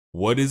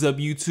What is up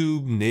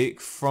YouTube,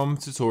 Nick from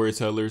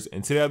TutorialTellers,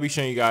 and today I'll be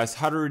showing you guys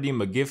how to redeem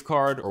a gift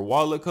card or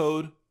wallet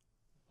code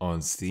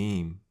on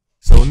Steam.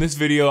 So in this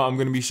video, I'm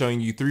going to be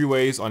showing you 3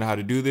 ways on how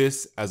to do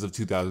this as of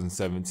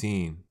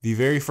 2017. The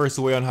very first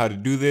way on how to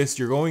do this,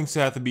 you're going to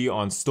have to be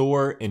on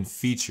Store and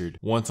Featured.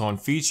 Once on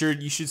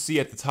Featured, you should see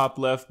at the top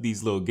left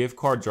these little gift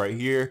cards right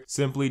here.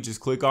 Simply just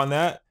click on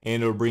that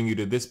and it'll bring you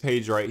to this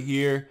page right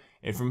here.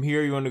 And from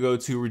here, you want to go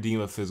to Redeem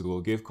a Physical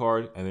Gift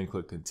Card and then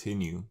click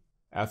Continue.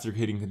 After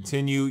hitting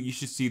continue, you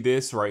should see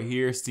this right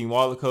here, Steam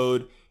wallet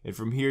code, and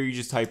from here you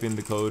just type in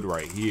the code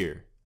right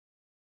here.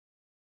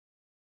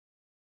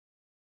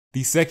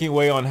 The second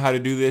way on how to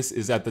do this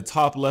is at the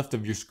top left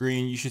of your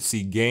screen, you should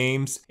see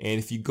games, and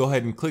if you go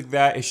ahead and click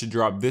that, it should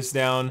drop this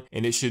down,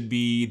 and it should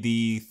be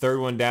the third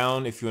one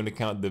down if you want to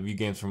count the view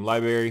games from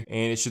library,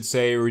 and it should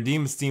say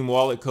redeem a Steam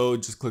wallet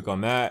code. Just click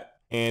on that,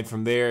 and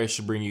from there it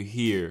should bring you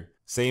here.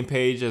 Same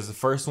page as the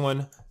first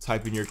one,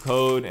 type in your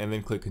code and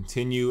then click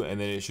continue and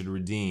then it should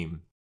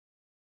redeem.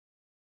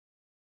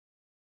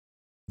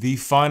 The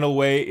final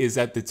way is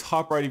at the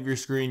top right of your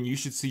screen, you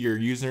should see your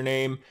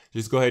username.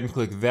 Just go ahead and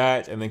click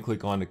that and then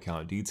click on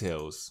account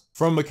details.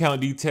 From account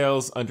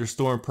details under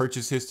store and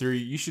purchase history,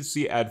 you should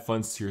see add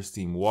funds to your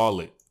Steam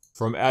wallet.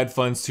 From add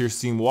funds to your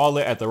Steam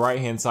wallet at the right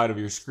hand side of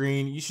your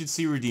screen, you should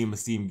see redeem a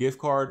Steam gift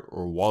card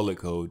or wallet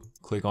code.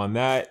 Click on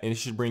that and it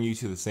should bring you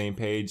to the same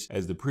page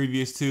as the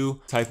previous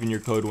two. Type in your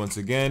code once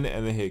again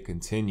and then hit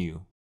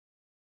continue.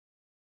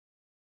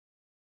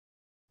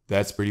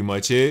 That's pretty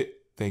much it.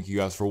 Thank you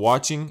guys for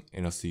watching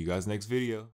and I'll see you guys next video.